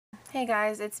Hey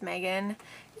guys, it's Megan.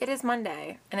 It is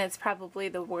Monday, and it's probably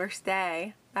the worst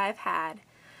day I've had in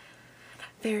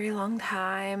a very long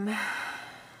time.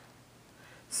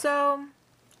 So,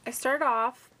 I started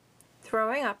off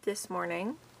throwing up this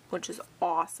morning, which is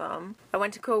awesome. I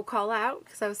went to go call out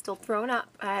because I was still throwing up.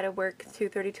 I had to work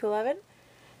 2:30 to 11,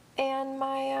 and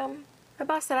my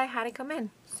boss said I had to come in.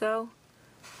 So,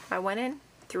 I went in,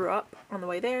 threw up on the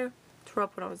way there, threw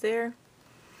up when I was there.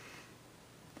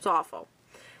 It's awful.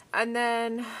 And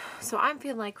then, so I'm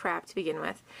feeling like crap to begin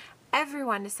with.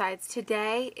 Everyone decides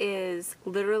today is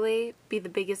literally be the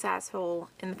biggest asshole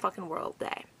in the fucking world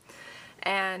day.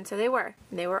 And so they were.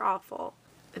 They were awful.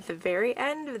 At the very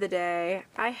end of the day,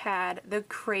 I had the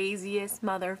craziest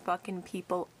motherfucking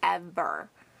people ever.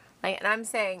 Like, and I'm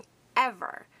saying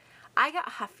ever. I got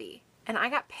huffy and I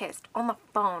got pissed on the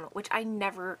phone, which I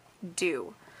never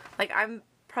do. Like, I'm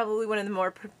probably one of the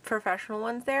more professional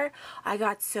ones there. I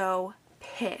got so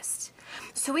pissed.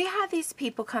 So we had these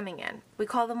people coming in. We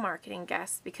call them marketing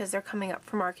guests because they're coming up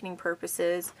for marketing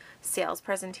purposes, sales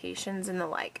presentations, and the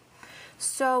like.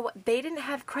 So they didn't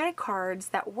have credit cards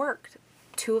that worked.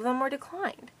 2 of them were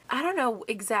declined. I don't know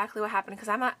exactly what happened because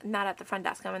I'm not at the front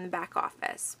desk. I'm in the back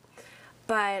office.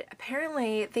 But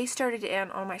apparently they started in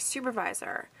on my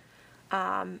supervisor,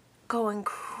 going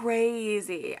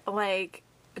crazy, like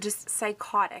just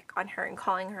psychotic on her and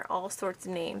calling her all sorts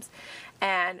of names.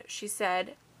 And she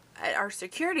said our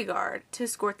security guard to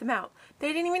escort them out.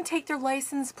 They didn't even take their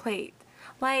license plate.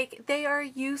 Like, they are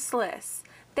useless.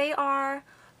 They are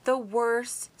the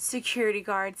worst security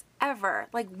guards ever.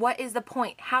 Like, what is the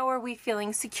point? How are we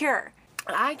feeling secure?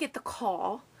 I get the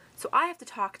call, so I have to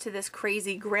talk to this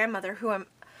crazy grandmother who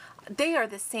they are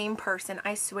the same person,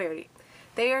 I swear to you.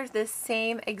 They are the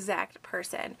same exact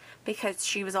person because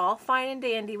she was all fine and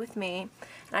dandy with me.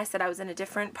 And I said I was in a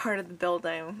different part of the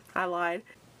building. I lied.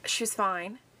 She was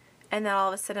fine. And then all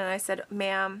of a sudden I said,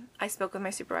 ma'am, I spoke with my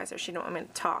supervisor. She didn't want me to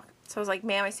talk. So I was like,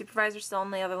 ma'am, my supervisor's still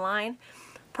on the other line.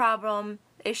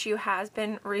 Issue has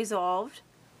been resolved.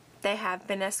 They have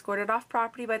been escorted off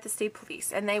property by the state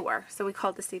police. And they were. So we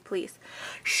called the state police.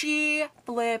 She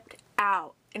flipped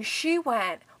out. And she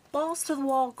went balls to the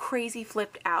wall, crazy,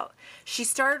 flipped out. She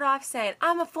started off saying,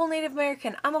 I'm a full Native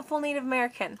American. I'm a full Native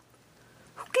American.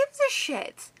 Who gives a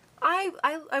shit? I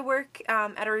work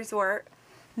at a resort.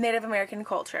 Native American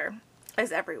culture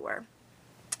is everywhere.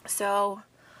 So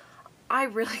I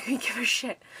really couldn't give a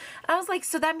shit. And I was like,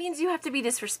 so that means you have to be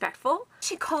disrespectful?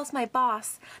 She calls my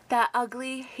boss that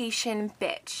ugly Haitian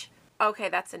bitch. Okay,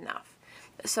 that's enough.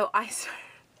 So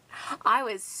I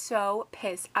was so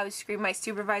pissed. I was screaming. My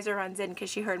supervisor runs in because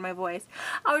she heard my voice.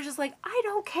 I was just like, I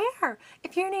don't care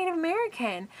if you're Native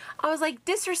American. I was like,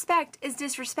 disrespect is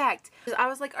disrespect. I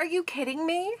was like, are you kidding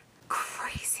me?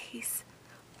 Crazies.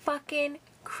 Fucking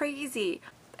crazy.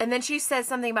 And then she says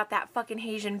something about that fucking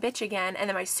Haitian bitch again. And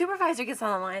then my supervisor gets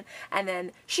on the line. And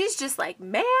then she's just like,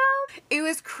 ma'am. It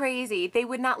was crazy. They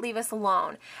would not leave us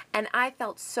alone. And I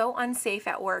felt so unsafe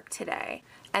at work today.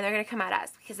 And they're going to come at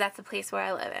us because that's the place where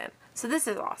I live in. So this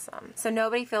is awesome. So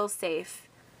nobody feels safe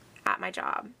at my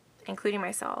job, including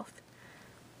myself.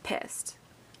 Pissed.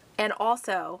 And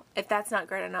also, if that's not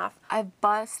great enough, I've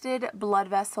busted blood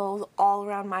vessels all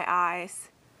around my eyes.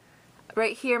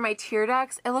 Right here, my tear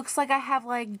ducts, it looks like I have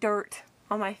like dirt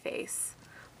on my face.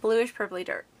 Bluish purpley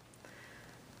dirt.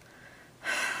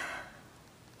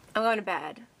 I'm going to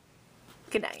bed.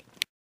 Good night.